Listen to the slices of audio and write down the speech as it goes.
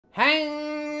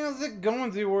How's it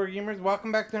going, War Gamers? Welcome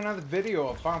back to another video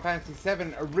of Final Fantasy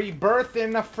VII Rebirth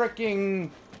in the friggity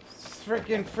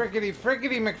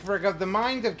McFrick of the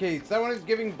mind of Kate. Someone is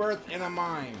giving birth in a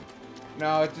mind.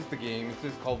 No, it's just a game. It's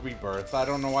just called Rebirth. I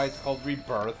don't know why it's called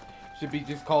Rebirth. It should be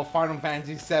just called Final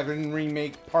Fantasy VII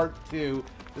Remake Part 2,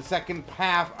 the second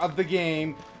half of the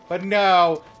game. But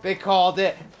no, they called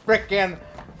it friggity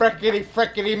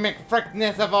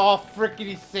McFrickness of all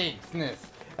frickety sakesness.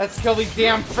 Let's kill these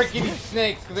damn frickety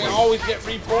snakes, because they always get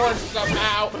reborn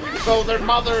somehow. So their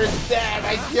mother is dead.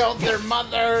 I killed their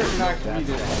mother. Not we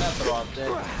did. That's what I'm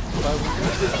dead. But we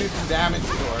just do some damage to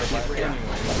her. But anyway,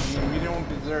 I mean, we don't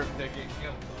deserve to get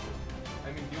killed, though.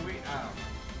 I mean, do we? I don't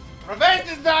know. Revenge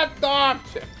is not the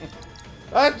option.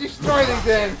 Let's destroy these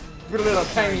then. Little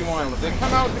tiny ones. They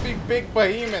come out to be big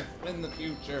behemoths in the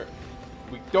future.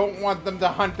 We don't want them to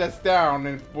hunt us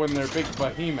down when they're big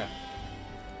behemoths.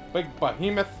 Big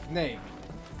behemoth snake.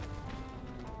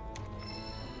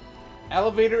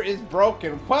 Elevator is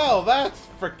broken. Well, that's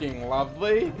freaking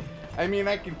lovely. I mean,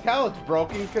 I can tell it's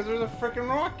broken because there's a freaking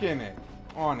rock in it.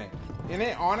 On it. In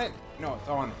it? On it? No, it's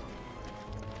on it.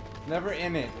 Never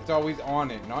in it. It's always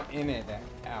on it. Not in it,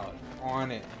 Alex. On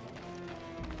it.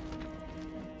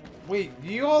 Wait, do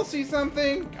you all see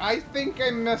something? I think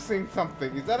I'm missing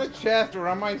something. Is that a chest or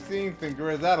am I seeing things or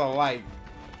is that a light?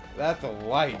 That's a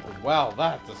light. Wow,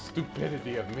 that's a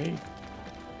stupidity of me.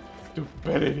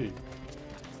 Stupidity.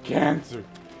 It's cancer.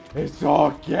 It's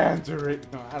all cancer.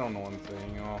 No, I don't know what I'm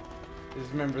saying, y'all. Just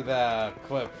remember that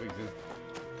clip.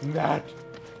 That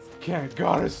can't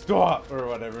gotta stop or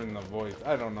whatever in the voice.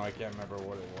 I don't know. I can't remember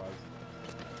what it was.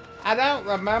 I don't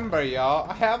remember, y'all.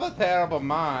 I have a terrible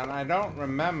mind. I don't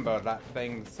remember that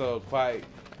thing so quite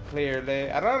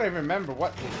clearly. I don't even remember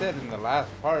what they said in the last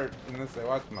part unless I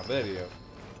watched my video.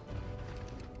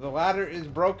 The ladder is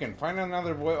broken. Find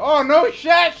another way. Oh, no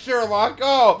shit, Sherlock.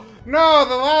 Oh, no,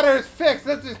 the ladder is fixed.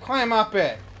 Let's just climb up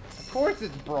it. Of course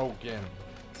it's broken.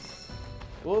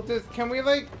 We'll just, can we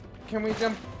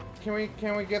jump, can we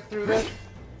get through this?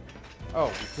 Oh,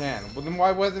 we can. Well, then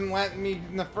why wasn't it letting me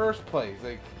in the first place?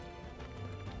 Like,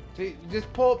 see,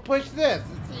 just push this.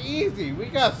 It's easy. We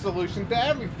got a solution to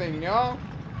everything, y'all.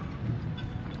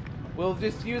 We'll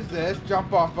just use this,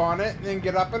 jump off on it, and then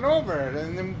get up and over it.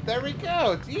 And then there we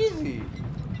go. It's easy.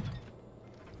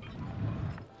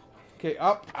 Okay,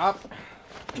 up, up.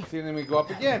 See, and then we go up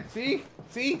again. See?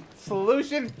 See?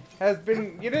 Solution has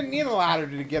been... You didn't need a ladder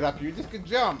to get up. You just could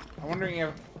jump. I'm wondering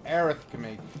if Aerith can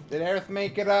make... Did Aerith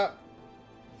make it up?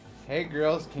 Hey,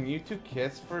 girls, can you two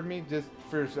kiss for me? Just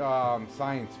for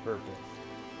science purpose.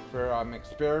 For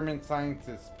experiment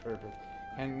sciences purpose.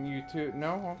 And you two,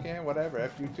 no? Okay, whatever.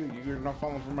 F you two. You're not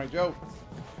falling for my jokes.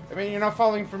 I mean, you're not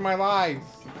falling for my lies.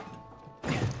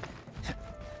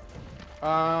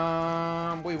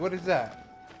 Wait, what is that?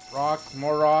 Rocks,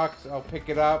 more rocks. I'll pick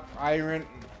it up. Iron.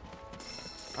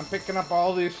 I'm picking up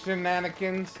all these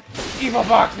shenanigans. Evil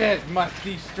boxes must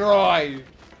destroy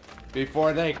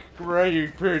before they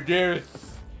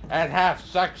reproduce and have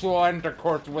sexual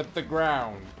intercourse with the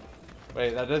ground.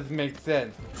 Wait, that doesn't make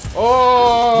sense.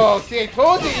 Oh, see, I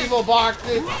told you, evil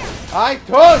boxes. I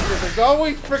told you, there's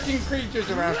always freaking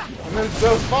creatures around. And then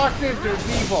those boxes,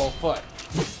 there's evil foot.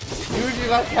 Usually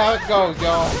that's how it goes,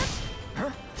 y'all.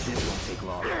 This won't take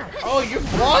long. Oh, you're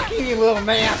blocking, you little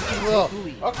nasty little.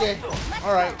 Okay,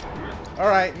 all right. All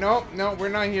right, no, we're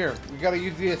not here. We gotta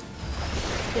use this.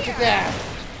 Look at that.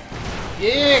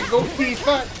 Yeah, go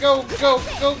Tifa. Go,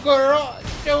 girl.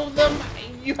 Show them.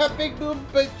 You have big boobs,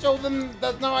 but show them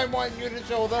that's not I want you to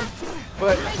show them.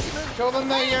 But show them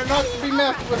that you're not to be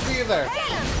messed with either.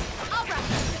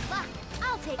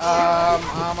 I'm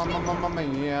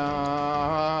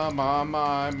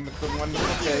missing one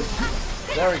mistake.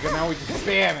 There we go, now we just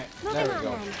spam it. There we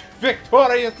go.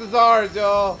 Victorious is ours,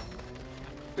 y'all.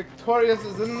 Victorious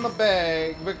is in the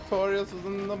bag. Victorious is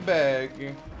in the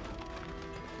bag.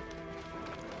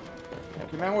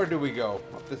 Okay, now where do we go?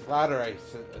 Up this ladder, I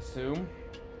assume.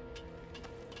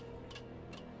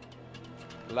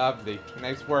 Lovely.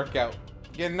 Nice workout.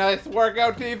 Get a nice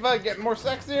workout, Tifa. Getting more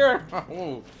sexier.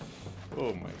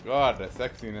 Oh my god, the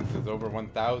sexiness is over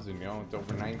 1,000, yo. It's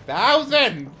over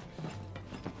 9,000!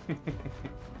 It's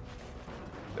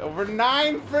over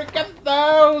 9 frickin'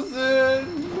 thousand!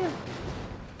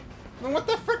 Then what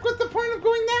the frick was the point of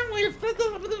going that way? If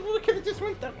we could have just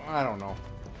went that way. I don't know.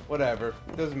 Whatever.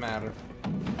 It doesn't matter.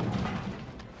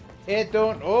 It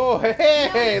don't. Oh,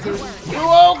 hey! There's 2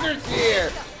 ogres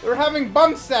here! They're having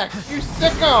bum sex! You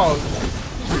sickos!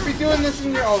 You should be doing this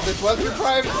in your... Oh, this was your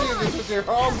privacy? This was your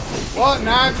home? Well,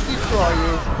 now I have to destroy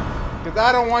you. Because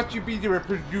I don't want you to be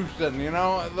reproducing, you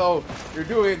know? Though you're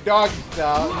doing it doggy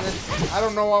style. And then, I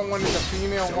don't know what one is a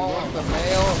female, one is a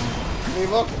male. They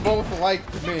look both alike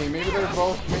to me. Maybe they're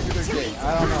both, maybe they're gay.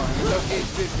 I don't know. And it's okay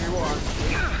if you want.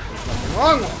 There's nothing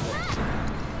wrong with it.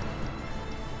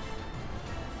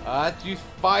 Let's use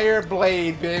fire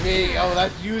blade, baby. Oh,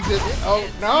 let's use it. Oh,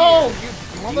 no!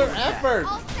 You mother effort!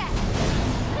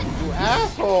 You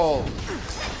asshole!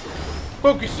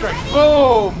 Focus strike.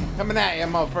 Boom! Coming at you,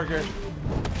 motherfucker.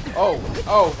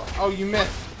 Oh, you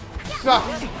missed. You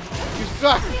suck. You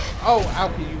suck.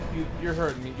 Oh, okay, you're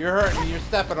hurting me. You're hurting me. You're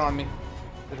stepping on me.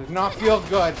 It does not feel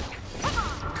good.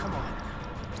 Come on.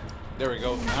 There we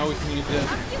go. Now we can use this.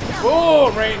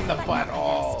 Boom! Right in the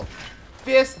butthole.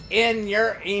 Fist in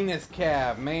your anus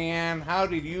cab, man. How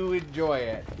did you enjoy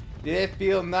it? Did it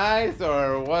feel nice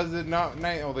or was it not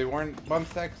nice? Oh, they weren't bum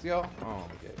sex, y'all? Oh,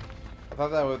 okay. I thought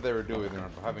that was what they were doing. They were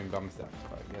having bum sex,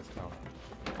 but I guess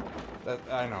no.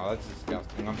 I know, that's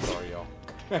disgusting. I'm sorry, y'all.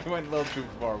 I went a little too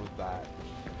far with that.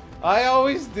 I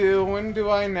always do. When do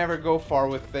I never go far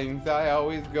with things? I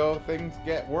always go, things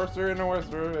get worse and worse.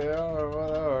 Yeah,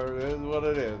 whatever. It is what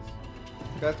it is.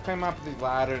 Let's climb up the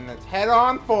ladder and let's head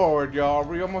on forward, y'all. Are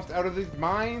we almost out of these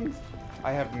mines?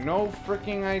 I have no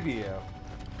freaking idea.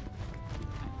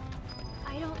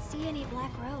 I don't see any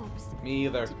black robes. Me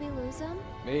either. Did we lose them?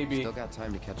 Maybe. Still got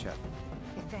time to catch up.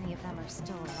 If any of them are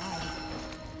still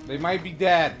alive. They might be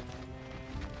dead.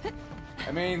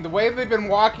 I mean, the way they've been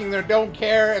walking, they don't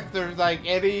care if there's like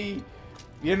any,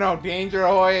 you know, danger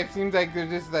away. It seems like they're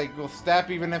just like, will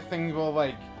step even if things will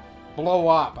like blow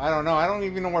up. I don't know. I don't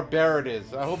even know where Barrett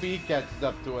is. I hope he catches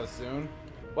up to us soon.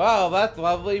 Well, that's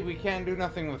lovely. We can't do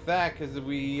nothing with that because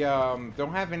we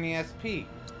don't have any SP.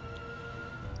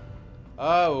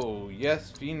 Oh,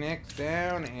 yes, Phoenix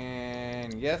down,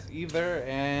 and yes, either,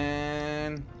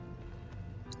 and...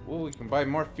 well, we can buy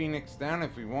more Phoenix down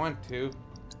if we want to.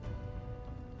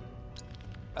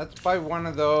 Let's buy one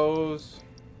of those.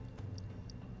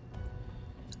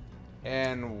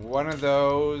 And one of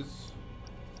those.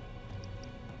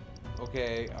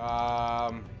 Okay,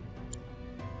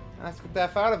 let's get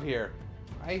that out of here.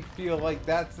 I feel like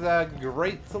that's a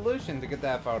great solution to get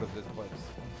that out of this place.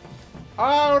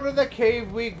 Out of the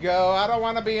cave we go. I don't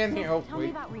want to be in here. Oh, Tell me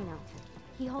about Reno.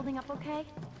 He holding up okay?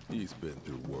 He's been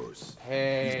through worse.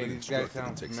 Hey, He's been these guys instructed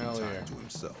sound to take some familiar. time to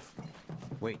himself.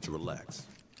 Wait. To relax.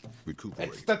 Recuperate.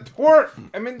 It's the twerk!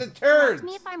 I mean the turds! Correct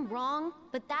me if I'm wrong,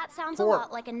 but that sounds Twerk. a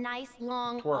lot like a nice,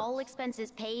 long, Twerk. all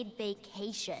expenses paid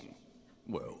vacation.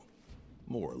 Well,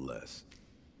 more or less.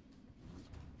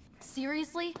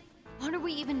 Seriously? What are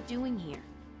we even doing here?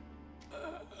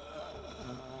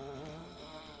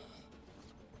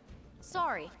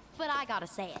 Sorry, but I gotta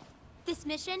say it. This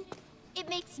mission, it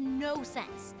makes no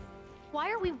sense.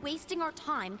 Why are we wasting our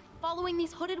time following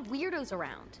these hooded weirdos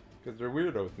around? Because they're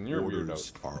weirdos and you're Orders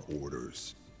weirdos. are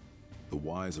orders. The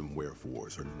whys and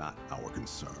wherefores are not our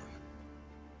concern.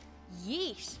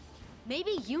 Yeesh.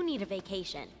 Maybe you need a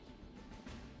vacation.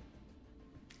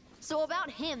 So about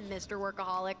him, Mr.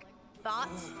 Workaholic.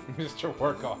 Thoughts? Mr.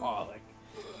 Workaholic.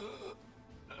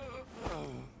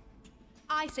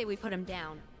 I say we put him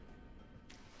down.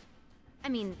 I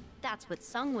mean, that's what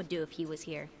Sung would do if he was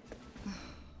here.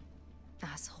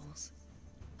 Assholes.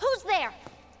 Who's there?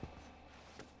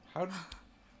 How?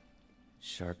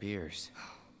 Sharp ears.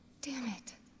 Damn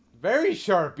it. Very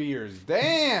sharp ears.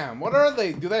 Damn. What are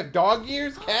they? Do they have dog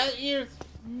ears? Cat ears?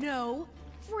 No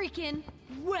freaking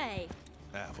way.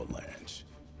 Avalanche.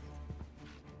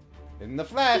 In the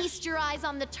flesh. Feast your eyes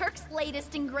on the Turk's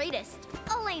latest and greatest,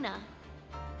 Elena.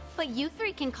 But you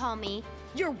three can call me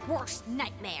your worst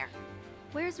nightmare.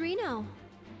 Where's Reno?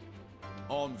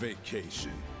 On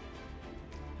vacation.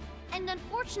 And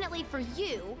unfortunately for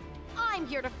you, I'm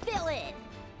here to fill in.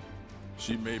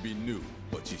 She may be new,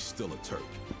 but she's still a Turk.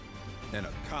 And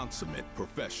a consummate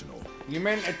professional. You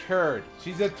meant a turd.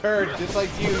 She's a turd, just like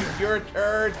you. You're a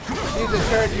turd. She's a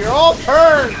turd. You're all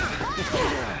turds.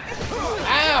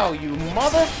 Ow, you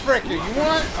mother fricker. You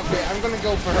want? Okay, I'm gonna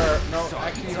go for her. No,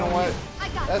 actually, you know what?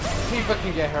 Let's see if I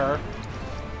can get her.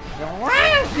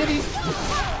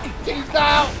 Kitty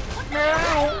style.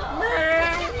 Meow,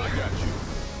 meow.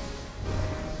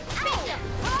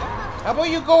 How about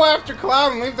you go after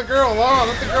Cloud and leave the girl alone?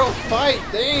 Let the girls fight.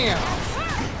 Damn.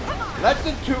 Let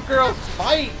the two girls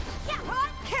fight.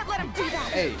 Can't let him do that.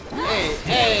 Hey, hey,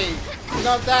 hey. She's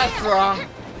not that strong.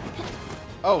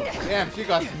 Oh, damn, she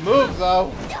got some moves,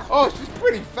 though. Oh, she's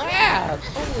pretty fast.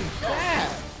 Holy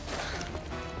fast.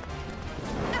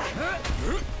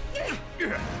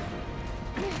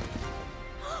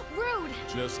 Rude.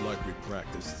 Just like we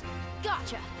practiced.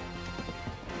 Gotcha.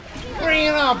 Bring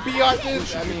it on,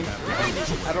 biatches! I mean,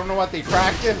 I don't know what they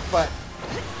practice, but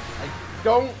I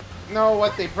don't know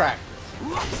what they practice.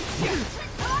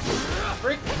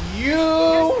 Frick you,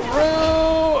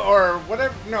 rude, or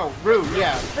whatever. No, rude.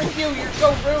 Yeah, frick you. You're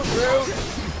so rude, rude.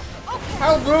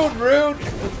 How rude, rude.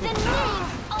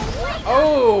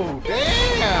 Oh,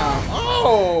 damn.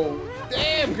 Oh,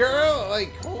 damn, girl.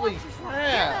 Like, holy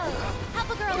crap.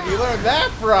 Where did you learn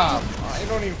that from? I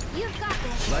don't even.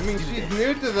 I mean, she's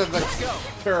new to the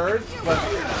turds, but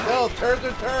still, turds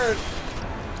are turds.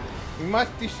 We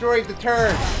must destroy the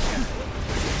turds.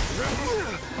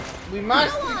 We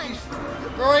must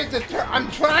destroy the turds. I'm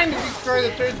trying to destroy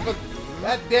the turds, but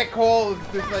that dickhole is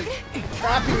just like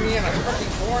trapping me in a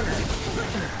freaking corner.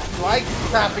 He likes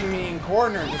trapping me in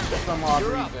corners for some odd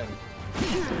reason.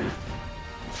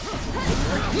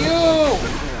 You!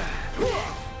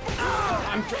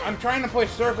 I'm trying to push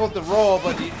circle to roll,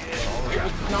 but it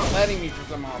was not letting me for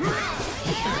some odd reason.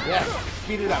 Yes,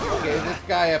 speed it up. Okay, this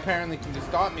guy apparently can just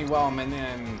stop me while I'm in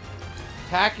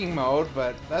attacking mode,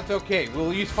 but that's okay.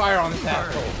 We'll use fire on this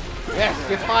asshole. Yes,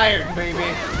 get fired,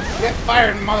 baby. Get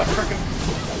fired,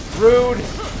 motherfucking rude.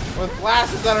 With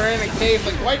glasses that are in a cave.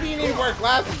 Like, why do you need to wear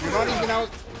glasses? You're not even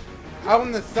out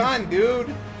in the sun,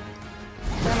 dude.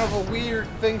 Kind of a weird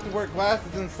thing to wear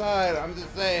glasses inside. I'm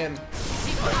just saying.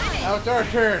 Now it's our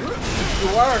turn.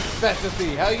 To our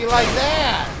specialty. How you like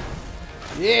that?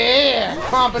 Yeah,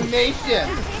 combination.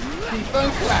 Keep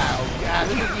on Cloud. Got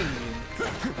it again.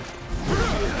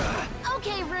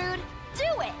 Okay, Rude,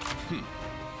 do it.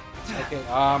 Okay,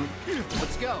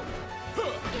 Let's go.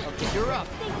 okay. You're up.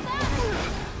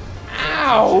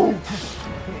 Ow!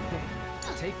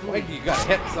 Take the Why lead. you got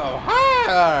hit so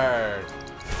hard?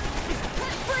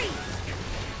 Freeze.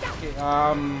 Okay,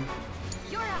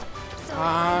 You're up. So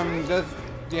does,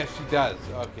 yes, she does.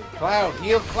 Okay, Cloud,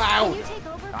 heal Cloud. can you take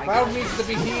over? Cloud needs to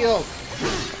be healed.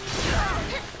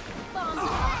 Bomb.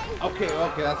 Okay,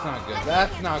 that's not good.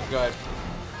 That's not good.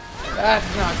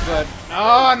 That's not good.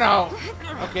 Oh no.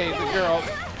 Okay, the girl.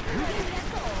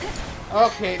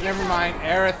 Okay, never mind.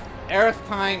 Aerith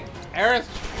time. Aerith.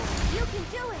 You can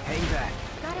do it. Hang back.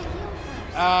 Gotta heal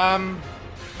first.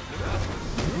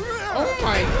 Oh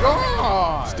my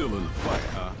god. Still in the fight,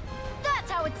 huh? That's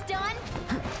how it's done.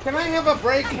 Can I have a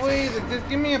break, please? Just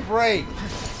give me a break.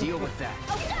 Deal with that.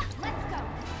 Okay, let's go.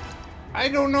 I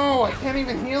don't know. I can't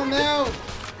even heal now.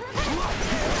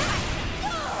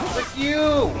 Frick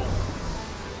you.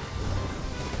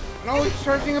 No, he's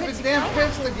charging up his damn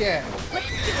fist again.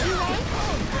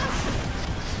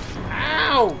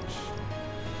 Ouch.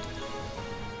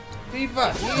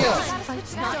 Tifa, heal.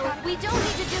 So we don't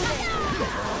need to do this.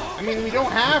 I mean, we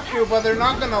don't have to, but they're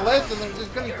not gonna listen. They're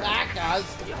just gonna attack us.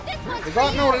 This one's They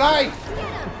got no life.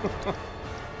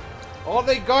 All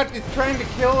they got is trying to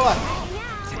kill us.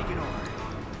 Take it over.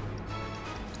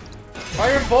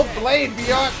 Fire bolt blade,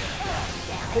 Biot.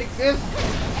 Take this,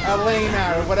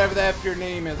 Elena, or whatever the F your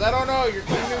name is. I don't know. You're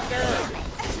too new turd.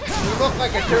 You look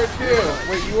like a turd too.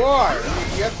 Wait, you are.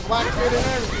 You have the black beard and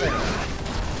everything.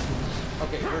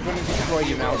 Okay, we're gonna destroy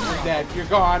you now. You're dead. You're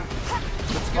gone.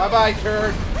 Bye-bye,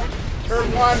 turd.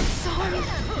 Turd one. Sorry.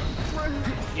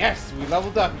 Yes, we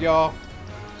leveled up, y'all.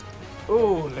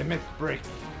 Ooh, limit break.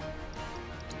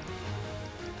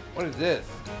 What is this?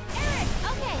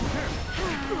 Okay.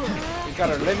 We got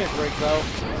our limit break though.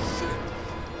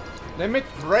 Limit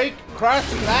break, cross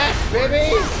slash,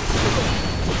 baby.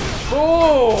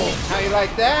 Boom! How you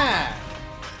like that?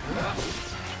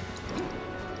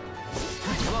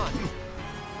 Come on.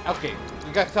 Okay,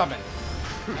 we got summon.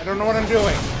 I don't know what I'm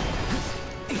doing.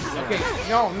 Okay,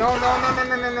 no.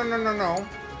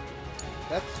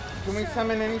 That's, can we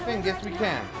summon anything? Yes, we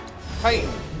can. Titan.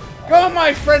 Go,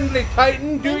 my friendly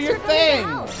Titan, do your thing.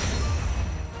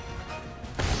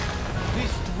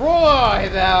 Destroy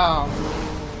them.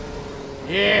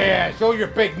 Yeah, show your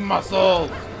big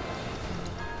muscles.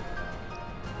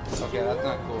 Okay, that's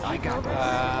not cool. I got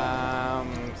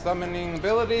Summoning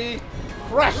ability.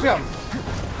 Crush him!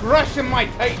 Crush him, my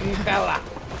Titan fella!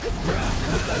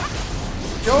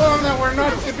 Show him that we're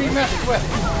not to be messed with!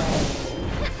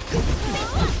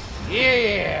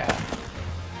 Yeah!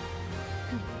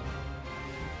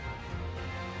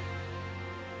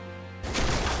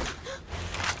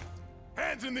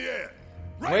 Hands in the air.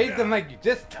 Right Wave now. them like you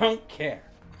just don't care.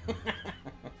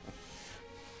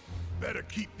 Better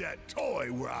keep that toy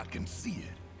where I can see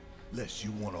it, lest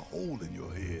you want a hole in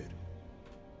your head.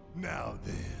 Now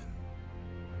then.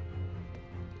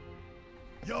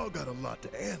 Y'all got a lot to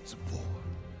answer for.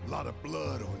 A lot of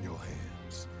blood on your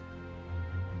hands.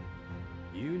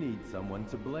 You need someone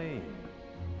to blame.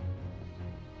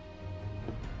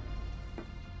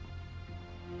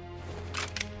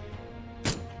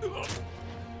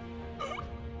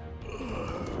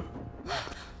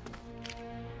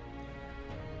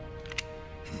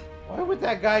 with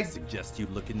that guy? I suggest you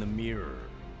look in the mirror.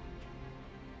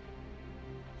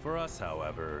 For us,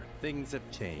 however, things have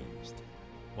changed.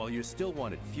 While you're still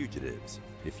wanted fugitives,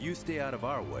 if you stay out of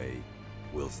our way,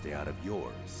 we'll stay out of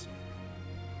yours.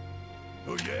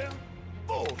 Oh yeah?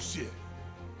 Bullshit.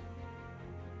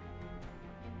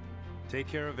 Take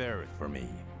care of Aerith for me.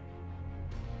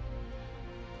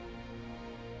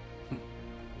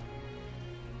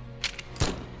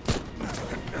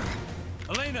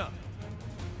 Elena!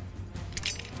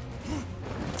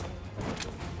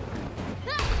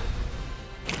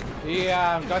 He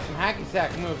got some hacky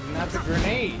sack moves, and that's a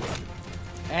grenade.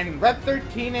 And Red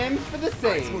 13 in for the Nice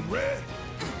save. one, Red.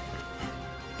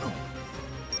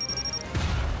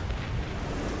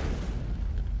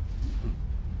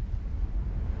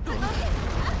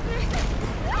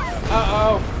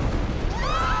 Uh-oh.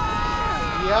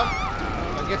 Yep.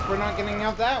 I guess we're not getting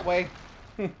out that way.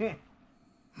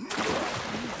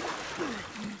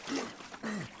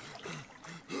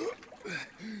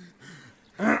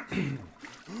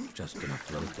 Just gonna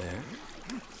float there.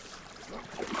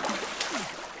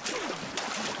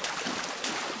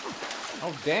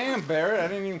 Oh, damn, Barrett. I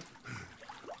didn't even...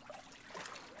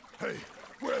 Hey,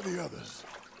 where are the others?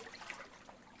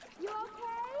 You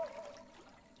okay?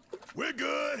 We're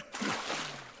good.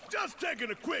 Just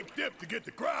taking a quick dip to get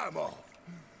the crime off.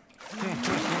 Do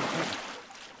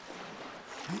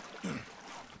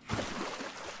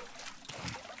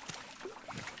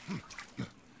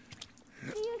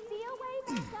you see a way,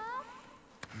 Mika?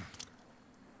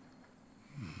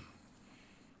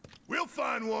 We'll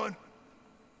find one.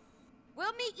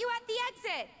 We'll meet you at the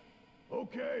exit.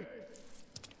 Okay.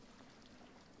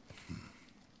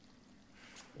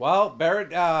 Well,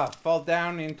 Barrett fell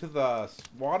down into the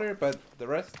water, but the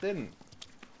rest didn't.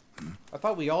 I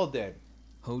thought we all did.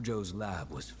 Hojo's lab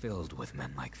was filled with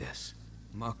men like this.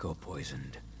 Mako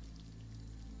poisoned.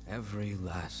 Every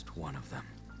last one of them.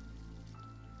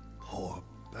 Poor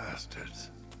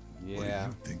bastards. Yeah. What do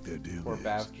you think their deal Poor is?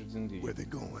 bastards indeed. Where they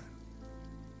going?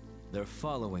 They're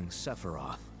following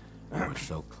Sephiroth, or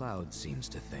so Cloud seems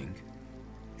to think.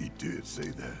 He did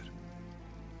say that.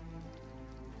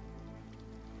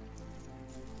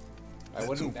 I Let's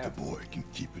wouldn't hope have... the boy can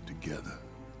keep it together.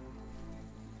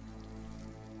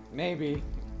 Maybe.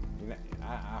 You know,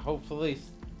 I hopefully...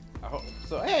 I hope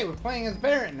so. Hey, we're playing as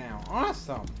Barrett now.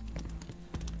 Awesome.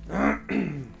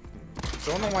 Don't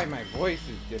know why my voice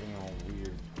is getting all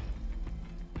weird.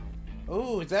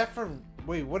 Oh, is that for...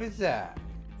 Wait, what is that?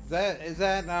 Is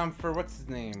that for what's his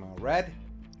name? Red?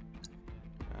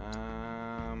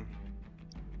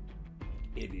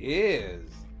 It is.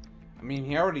 I mean,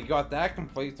 he already got that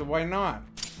complete, so why not?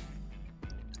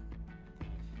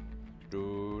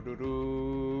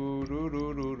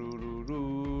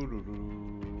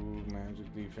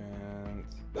 Magic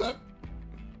defense.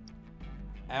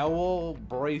 Owl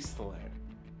bracelet.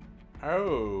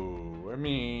 Oh, I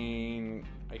mean,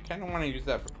 I kind of want to use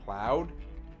that for Cloud.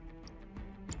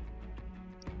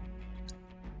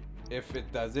 If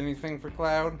it does anything for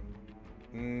Cloud.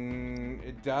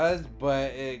 It does,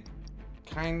 but it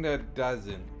kind of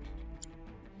doesn't.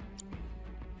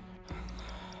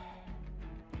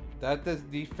 That does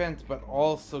defense, but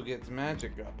also gets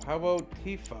magic up. How about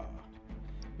Tifa?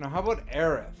 No, how about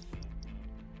Aerith?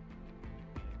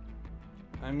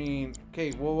 I mean,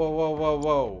 okay,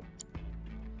 whoa.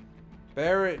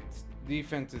 Barrett's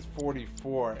defense is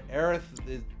 44.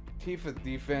 Tifa's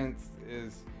defense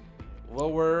is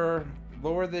lower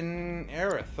than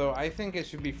Aerith, so I think it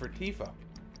should be for Tifa.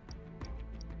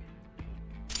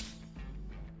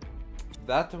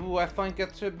 That's who I think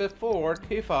it should be for,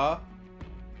 Tifa.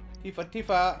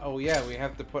 Tifa. Oh yeah, we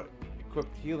have to put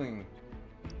equipped healing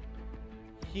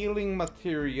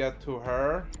materia to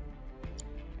her,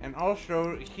 and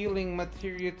also healing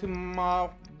materia to my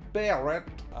Barrett.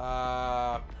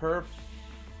 Perfect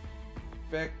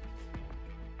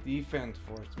defense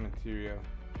force material.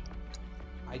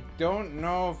 I don't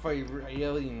know if I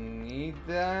really need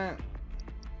that.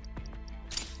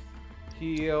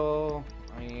 Heal,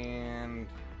 and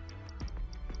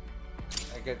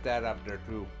I get that up there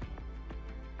too.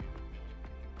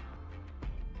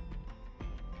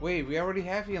 Wait, we already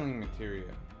have healing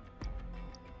materia.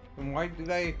 Then why did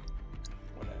I...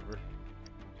 Whatever.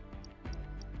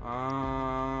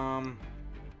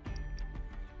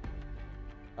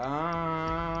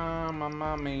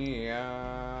 Mamma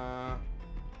mia.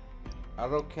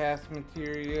 Autocast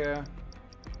materia.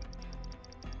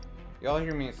 Y'all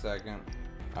hear me a second.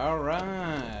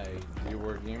 Alright, you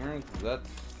wargamers, let's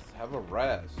have a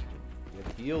rest.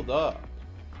 Get healed up.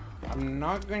 I'm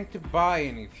not going to buy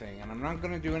anything, and I'm not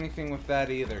going to do anything with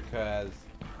that either, because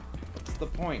what's the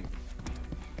point?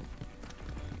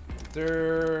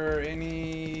 there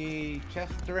any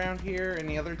chests around here?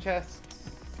 Any other chests?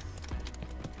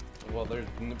 Well, I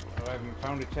haven't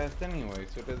found a chest anyway,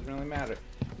 so it doesn't really matter.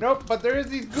 Nope, but there is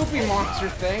these goopy monster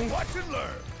things Watch and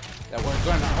learn. that we're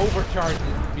gonna overcharge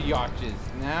these biatches.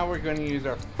 Now we're gonna use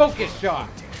our focus shot.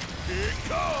 Here it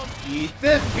comes. Eat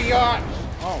this biatch!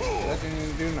 Oh, that didn't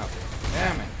even do nothing.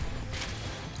 Damn it.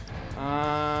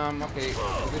 Okay,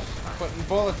 just putting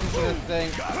bullets into this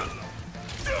thing.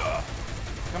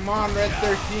 Come on, Red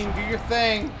 13, do your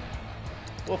thing.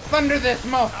 We'll thunder this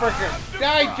motherfucker.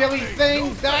 Die, jelly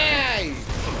thing, die!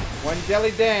 One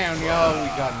jelly down, yo. We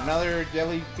got another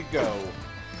jelly to go.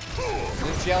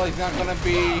 This jelly's not gonna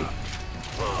be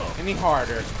any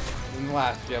harder than the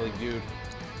last jelly, dude.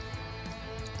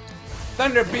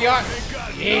 Thunder,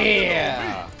 biatch!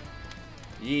 Yeah!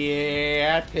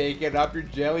 Yeah, take it up your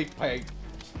jelly pipe.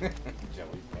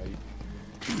 Jelly pipe.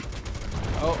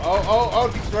 Oh,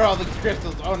 destroy all these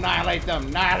crystals. Oh, annihilate them.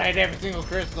 Annihilate every single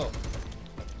crystal.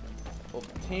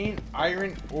 Obtain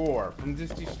iron ore from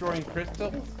just destroying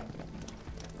crystals?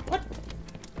 What?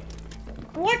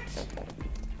 What?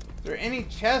 Is there any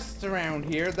chests around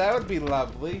here? That would be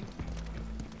lovely.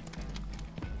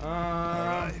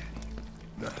 Alright.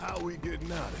 Now how are we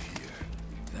getting out of here?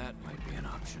 That might be an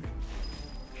option.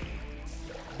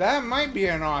 That might be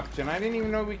an option. I didn't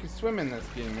even know we could swim in this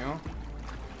game, yo.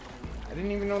 I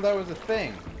didn't even know that was a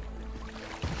thing.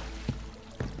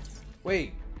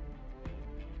 Wait.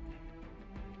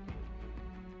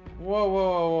 Whoa,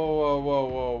 whoa, whoa, whoa,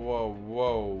 whoa, whoa,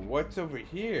 whoa. What's over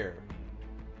here?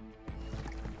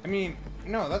 I mean,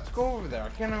 no, let's go over there.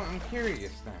 I'm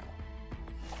curious now.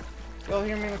 You'll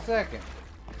hear me in a second.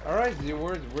 Alright,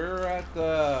 viewers, we're at the...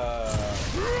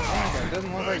 Oh my god, it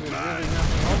doesn't look like there's really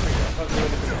nothing over here. I thought there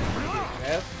would have been a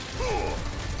chest.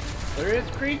 There is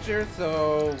creatures,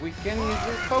 so we can use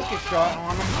this focus shot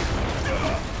on them.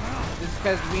 Just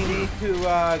because we need to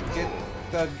get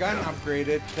the gun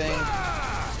upgraded thing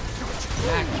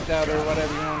maxed out, or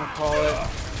whatever you want to call it.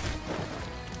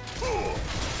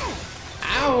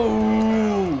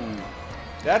 Ow!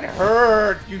 That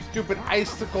hurt, you stupid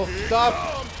icicle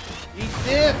stuff! Eat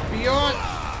this, beyond!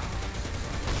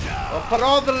 I'll put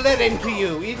all the lead into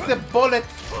you! Eat the bullets!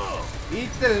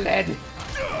 Eat the lead!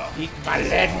 Eat my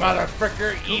lead,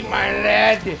 motherfucker! Eat my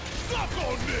lead!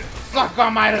 Suck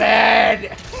on my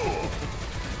lead!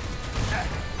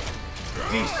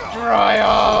 Destroy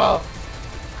all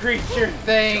creature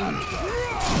things!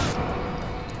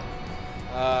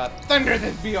 Thunder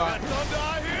this beyond!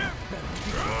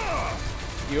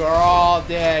 You are all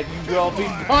dead. You will be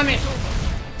punished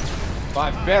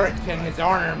by Barrett and his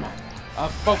arm. A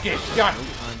focus shot.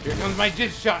 Here comes my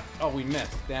jizz shot. Oh, we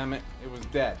missed. Damn it. It was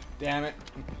dead. Damn it.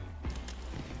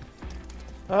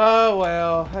 Oh,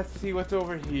 well. Let's see what's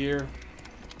over here.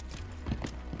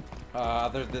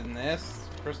 Other than this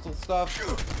crystal stuff.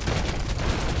 Will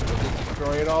this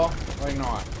destroy it all? Why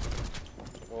not?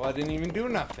 Well, I didn't even do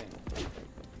nothing.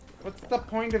 What's the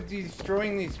point of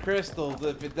destroying these crystals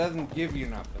if it doesn't give you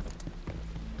nothing?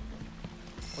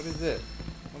 What is this?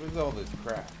 What is all this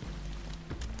crap?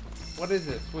 What is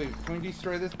this? Wait, can we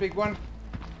destroy this big one?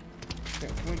 Can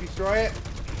we destroy it?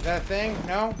 Is that a thing?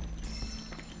 No?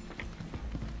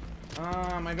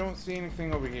 I don't see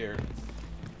anything over here.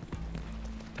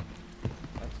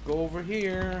 Let's go over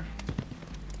here.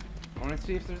 I want to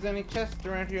see if there's any chests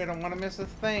around here. I don't want to miss a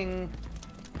thing.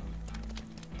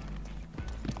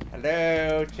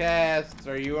 Hello, chests.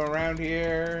 Are you around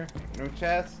here? No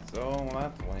chests? Oh,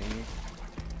 that's lame.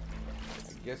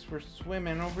 I guess we're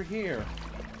swimming over here.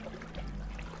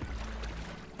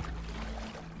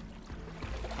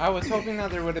 I was hoping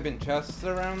that there would have been chests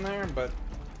around there, but...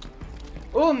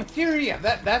 Oh, materia!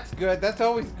 That's good. That's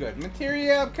always good.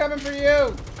 Materia, I'm coming for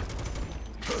you!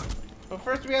 But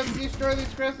first we have to destroy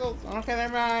these crystals. Okay,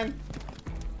 never mind.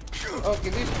 Okay,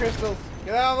 these crystals.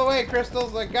 Get out of the way,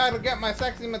 crystals. I gotta get my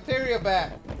sexy material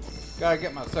back. Gotta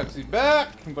get my sexy back.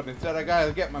 But instead I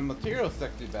gotta get my material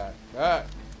sexy back. Alright.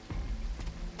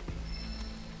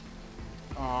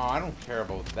 Oh, I don't care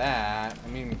about that. I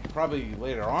mean, probably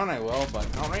later on I will, but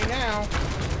not right now.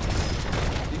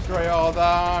 Destroy all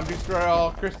them. Destroy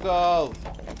all crystals.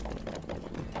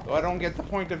 So I don't get the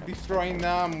point of destroying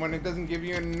them when it doesn't give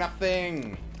you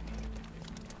nothing.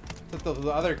 Except those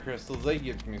other crystals, they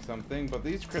give me something, but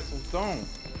these crystals don't.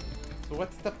 So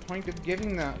what's the point of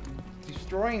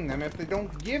destroying them if they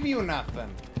don't give you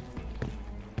nothing?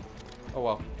 Oh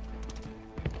well.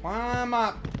 Climb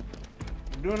up.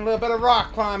 I'm doing a little bit of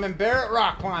rock climbing, Barrett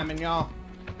rock climbing, y'all.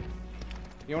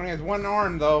 He only has one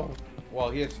arm though. Well,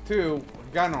 he has two,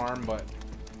 gun arm, but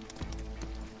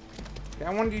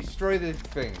I want to destroy these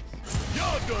things.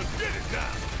 Y'all done did it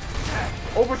now.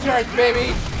 Overcharge,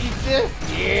 baby! Eat this!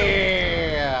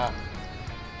 Yeah!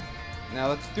 Now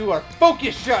let's do our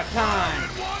focus shot time!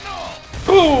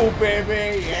 Ooh,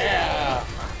 baby! Yeah!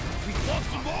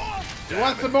 You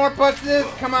want some more punches?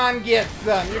 Come on, get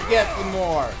some. You get some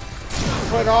more.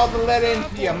 Put all the lead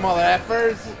into you, mother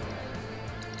effers.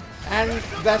 And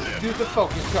let's do the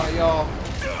focus shot, y'all.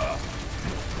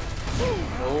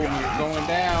 Oh, you're going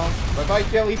down. Bye-bye,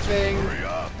 Jelly Thing.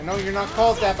 I know you're not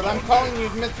called that, but I'm calling you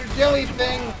Mr. Jelly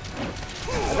Thing.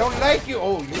 I don't like you.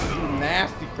 Oh, you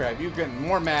nasty crap. You're getting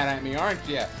more mad at me, aren't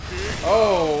you?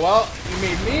 Oh, well, you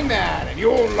made me mad, and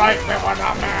you like me when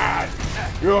I'm mad.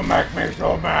 You make me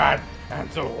so mad,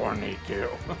 and so horny too.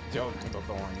 I'm joking about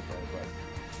the horny part, but...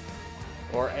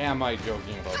 Or am I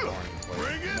joking about the horny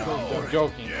part? No, I'm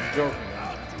joking. I'm joking. I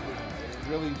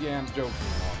really am joking.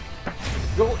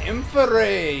 Go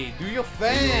Infrared! Do your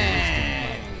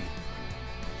thing!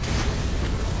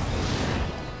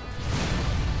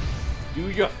 Do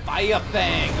your fire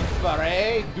thing,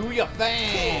 Infrared! Do your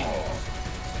thing!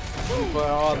 You put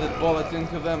all the bullets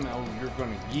into them. Oh, you're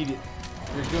gonna get it.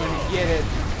 You're gonna get it.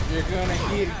 You're gonna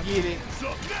get it.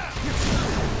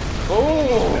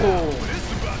 Oh!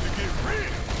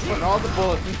 Putting all the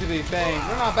bullets into these things.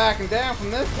 We're not backing down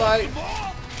from this fight.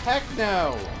 Heck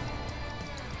no!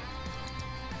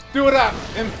 Do it up,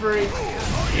 Infree.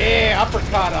 Yeah,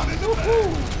 uppercut him.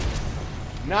 Woohoo!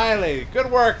 Annihilated.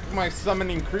 Good work, my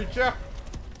summoning creature.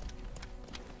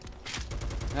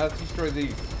 Now let's destroy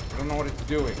these. I don't know what it's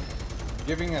doing. It's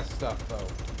giving us stuff, though.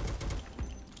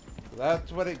 So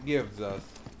that's what it gives us.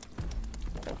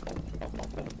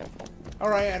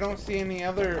 Alright, I don't see any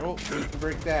other... Oh, we can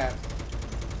break that.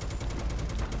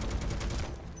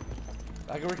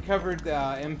 I recovered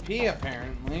MP,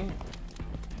 apparently. Is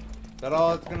that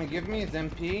all it's gonna give me is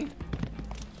MP?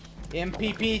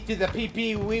 MPP to the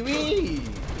PP wee wee!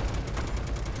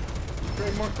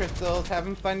 Destroy more crystals,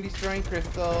 having fun destroying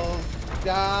crystals.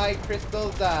 Die,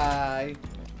 crystals, die.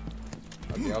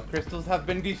 Okay, all crystals have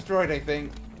been destroyed, I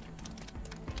think.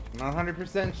 I'm not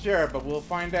 100% sure, but we'll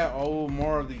find out. Oh,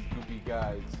 more of these goopy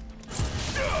guys.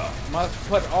 Must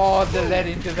put all the lead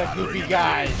into the goopy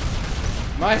guys.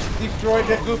 Must destroy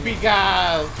the goopy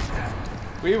guys.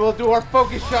 We will do our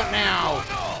focus shot now.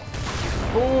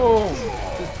 Boom.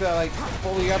 Just like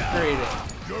fully upgraded.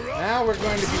 Now we're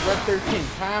going to be Red 13.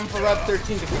 Time for Red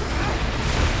 13 to...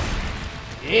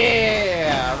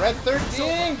 Yeah! Red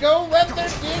 13! Go Red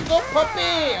 13! Go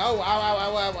puppy! Oh, ow, ow,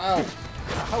 ow, ow, ow.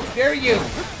 How dare you!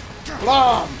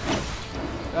 Blom!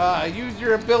 Use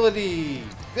your ability.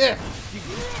 This!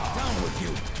 Down with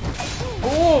you.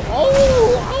 Boom!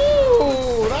 Oh!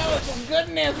 Oh! That was some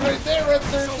goodness right there, Red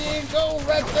 13! Go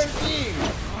Red 13!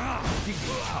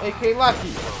 AK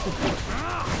Lucky.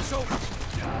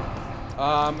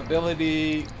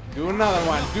 Ability. Do another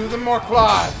one. Do the more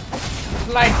claws.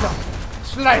 Slice them.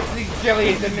 Slice these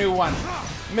jellies a new one.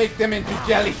 Make them into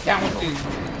jelly sandwiches.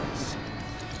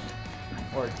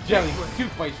 Or jelly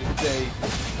soup, I should say.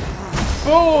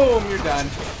 Boom! You're done.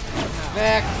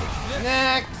 Next.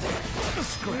 Next.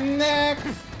 Next.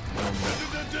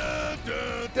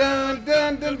 Dun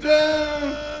dun dun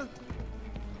dun.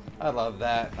 I love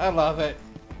that. I love it.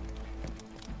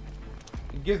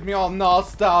 It gives me all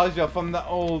nostalgia from the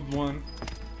old one.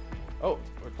 Oh,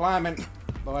 we're climbing.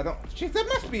 Oh, I don't. Jeez, that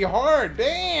must be hard.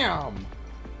 Damn.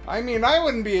 I mean, I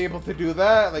wouldn't be able to do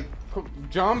that. Like,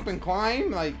 jump and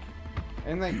climb, like,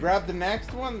 and then grab the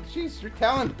next one. Jeez, your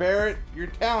talent, Barrett. Your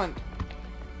talent.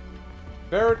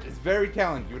 Barrett is very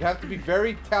talented. You would have to be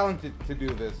very talented to do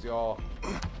this, y'all.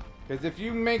 Because if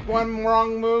you make one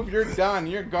wrong move, you're done.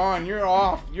 You're gone. You're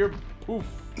off. You're poof.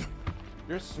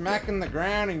 You're smacking the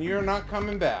ground and you're not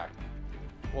coming back.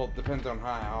 Well, it depends on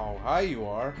how high you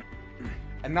are.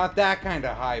 And not that kind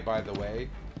of high, by the way.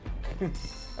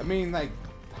 I mean, like,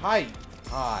 height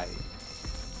high.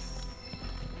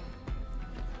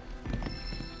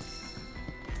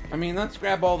 I mean, let's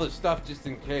grab all this stuff just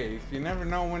in case. You never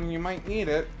know when you might need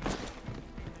it.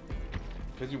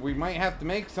 Because we might have to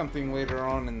make something later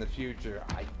on in the future.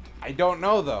 I don't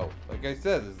know, though. Like I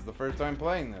said, this is the first time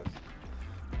playing this.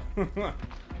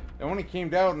 It only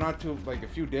came out not too, like, a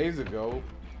few days ago.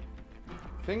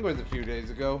 I think it was a few days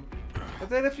ago. Was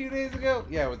that a few days ago?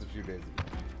 Yeah, it was a few days ago.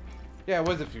 Yeah, it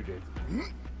was a few days ago. I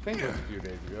think it was a few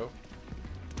days ago.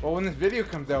 Well, when this video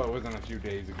comes out, it wasn't a few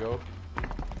days ago.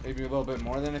 Maybe a little bit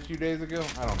more than a few days ago.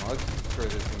 I don't know. Let's just destroy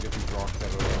this and get these rocks out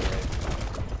of our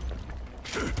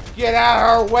way. Get out of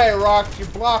our way, rocks! You're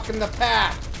blocking the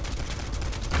path!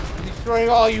 I'm destroying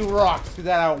all you rocks because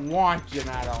I don't want you and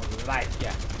I don't like you.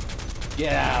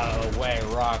 Get out of the way,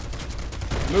 rocks.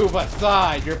 Move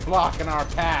aside. You're blocking our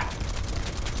path.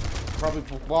 probably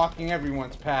blocking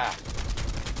everyone's path.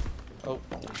 Oh,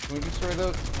 can we destroy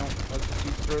those? No, let's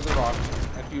just destroy the rock.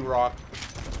 F you rock.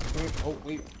 Oh,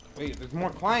 wait, there's more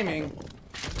climbing.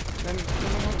 Then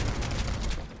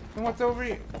what's over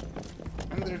here?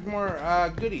 And there's more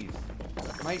goodies.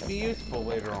 Might be useful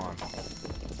later on.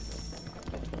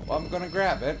 Well, I'm gonna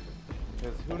grab it.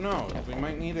 Because who knows? We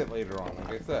might need it later on,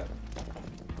 like I said.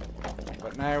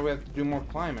 But now we have to do more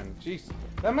climbing. Jeez,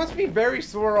 that must be very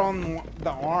sore on the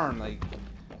arm. Like,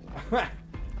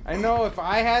 I know if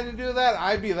I had to do that,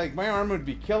 I'd be like, my arm would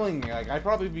be killing me. Like, I'd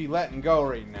probably be letting go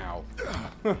right now.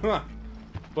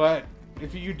 But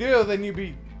if you do, then you'd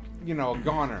be, you know, a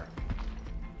goner.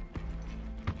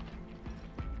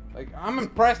 Like, I'm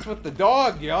impressed with the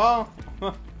dog, y'all.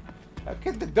 How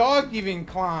could the dog even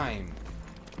climb?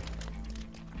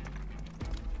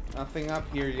 Nothing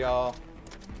up here, y'all.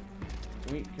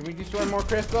 Can we destroy more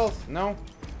crystals? No?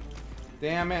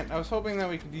 Damn it. I was hoping that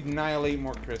we could annihilate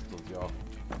more crystals, y'all.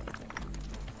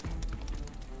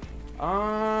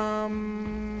 I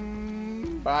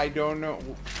don't know.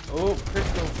 Oh,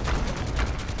 crystals.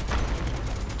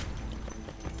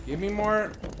 Give me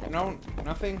more. No,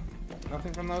 nothing.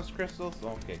 Nothing from those crystals?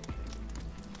 Okay.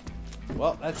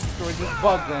 Well, let's destroy this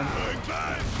bug then.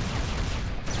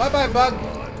 Bye-bye, bug.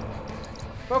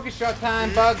 Focus shot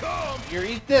time, bug. Here,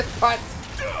 eat this, putz.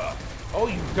 Oh,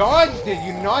 you dodged it,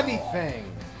 you naughty thing.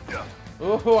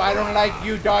 Ooh, I don't like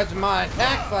you dodging my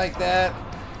attacks like that.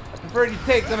 I prefer you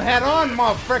take them head on,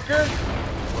 motherfucker.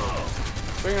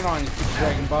 Bring it on, you stupid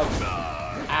dragon bug.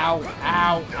 Ow,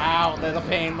 ow, ow. Little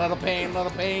pain, little pain,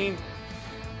 little pain.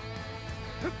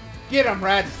 Get him,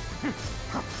 rat.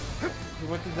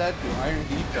 What does that do? Iron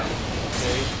defense.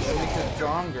 Okay, that makes it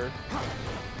stronger.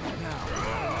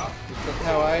 That's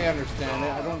how I understand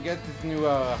it. I don't get this new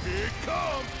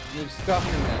stuff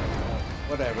in there.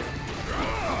 Whatever.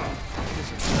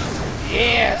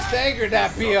 Yeah, stagger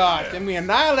that biatch. And we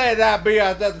annihilate that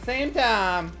biatch at the same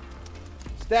time.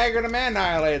 Staggered him and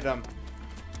annihilated him.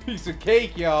 Piece of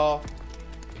cake, y'all.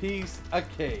 Piece of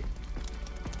cake.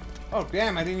 Oh,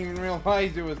 damn, I didn't even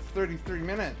realize it was 33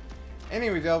 minutes.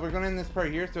 Anyways, y'all, we're going to end this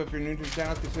part here, so if you're new to the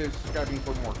channel, consider subscribing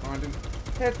for more content.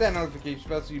 Hit that notification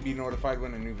bell so you'll be notified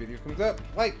when a new video comes up.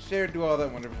 Like, share, do all that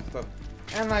wonderful stuff.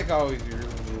 And like always, your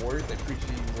rewards. I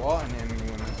appreciate you all and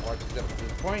anyone that watches up to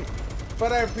this point.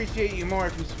 But I appreciate you more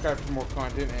if you subscribe for more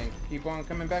content and keep on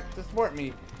coming back to support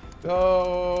me.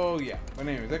 So, yeah. But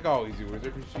anyways, like always, viewers, I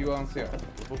appreciate you all and see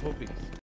y'all. Peace.